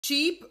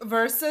Cheap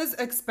versus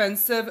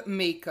expensive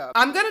makeup.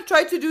 I'm gonna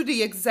try to do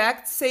the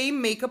exact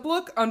same makeup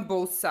look on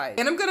both sides.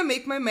 And I'm gonna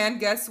make my man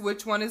guess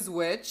which one is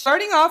which.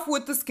 Starting off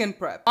with the skin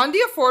prep. On the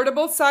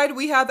affordable side,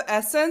 we have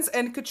Essence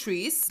and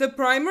Catrice. The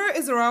primer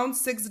is around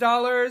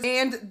 $6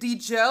 and the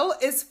gel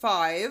is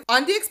 $5.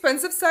 On the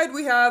expensive side,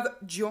 we have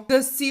Jo.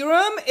 The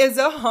serum is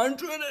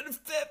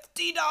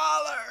 $150.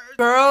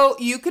 Girl,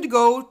 you could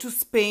go to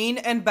Spain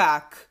and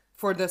back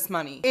for this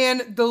money.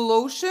 And the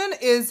lotion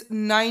is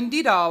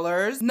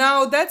 $90.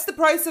 Now, that's the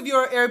price of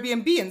your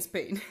Airbnb in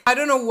Spain. I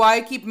don't know why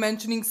I keep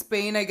mentioning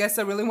Spain. I guess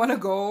I really want to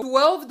go.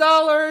 $12,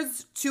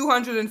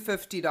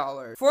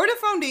 $250. For the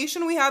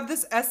foundation, we have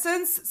this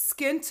Essence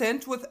Skin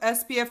Tint with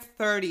SPF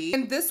 30.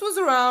 And this was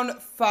around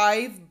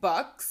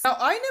 $5. Now,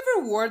 I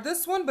never wore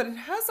this one, but it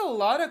has a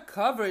lot of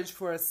coverage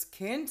for a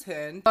skin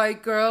tint.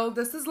 Like, girl,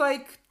 this is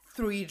like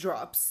 3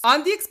 drops.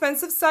 On the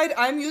expensive side,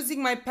 I'm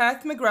using my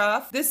Pat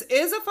McGrath. This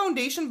is a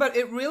foundation, but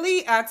it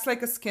really acts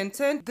like a skin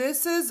tint.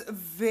 This is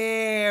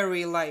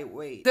very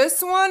lightweight.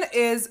 This one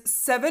is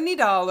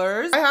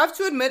 $70. I have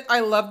to admit,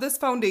 I love this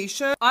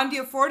foundation. On the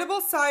affordable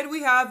side,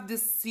 we have the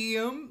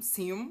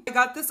Seum. I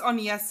got this on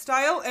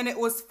YesStyle and it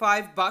was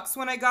 $5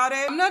 when I got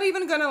it. I'm not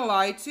even gonna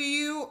lie to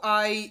you,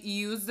 I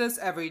use this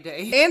every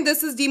day. And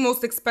this is the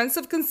most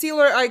expensive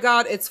concealer I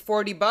got. It's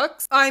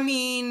 $40. I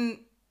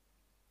mean,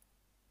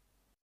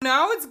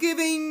 now it's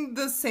giving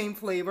the same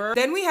flavor.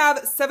 Then we have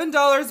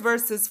 $7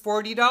 versus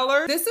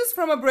 $40. This is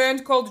from a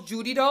brand called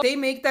Judy Doll. They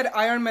make that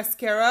iron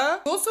mascara.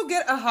 You also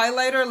get a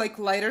highlighter, like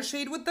lighter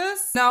shade with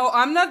this. Now,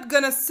 I'm not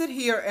gonna sit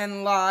here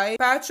and lie.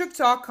 Patrick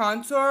Ta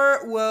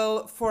Contour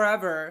will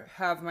forever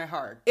have my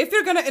heart. If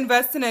you're gonna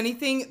invest in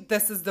anything,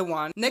 this is the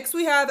one. Next,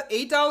 we have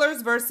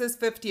 $8 versus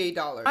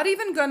 $58. Not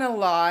even gonna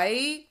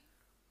lie,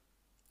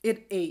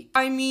 it ate.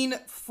 I mean,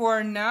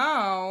 for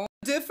now,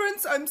 the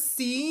difference I'm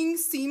seeing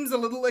seems a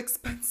little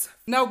expensive.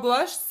 Now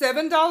blush,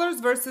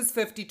 $7 versus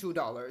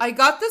 $52. I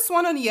got this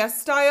one on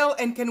YesStyle,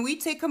 and can we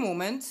take a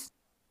moment?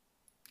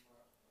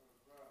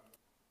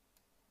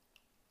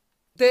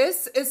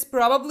 This is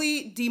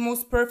probably the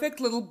most perfect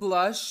little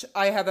blush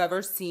I have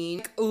ever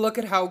seen. Look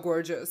at how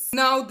gorgeous.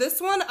 Now this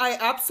one I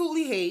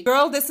absolutely hate.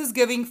 Girl, this is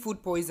giving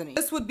food poisoning.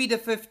 This would be the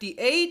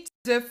 58.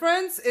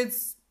 Difference,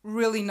 it's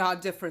really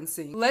not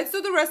differencing. Let's do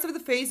the rest of the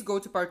face, go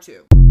to part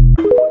 2.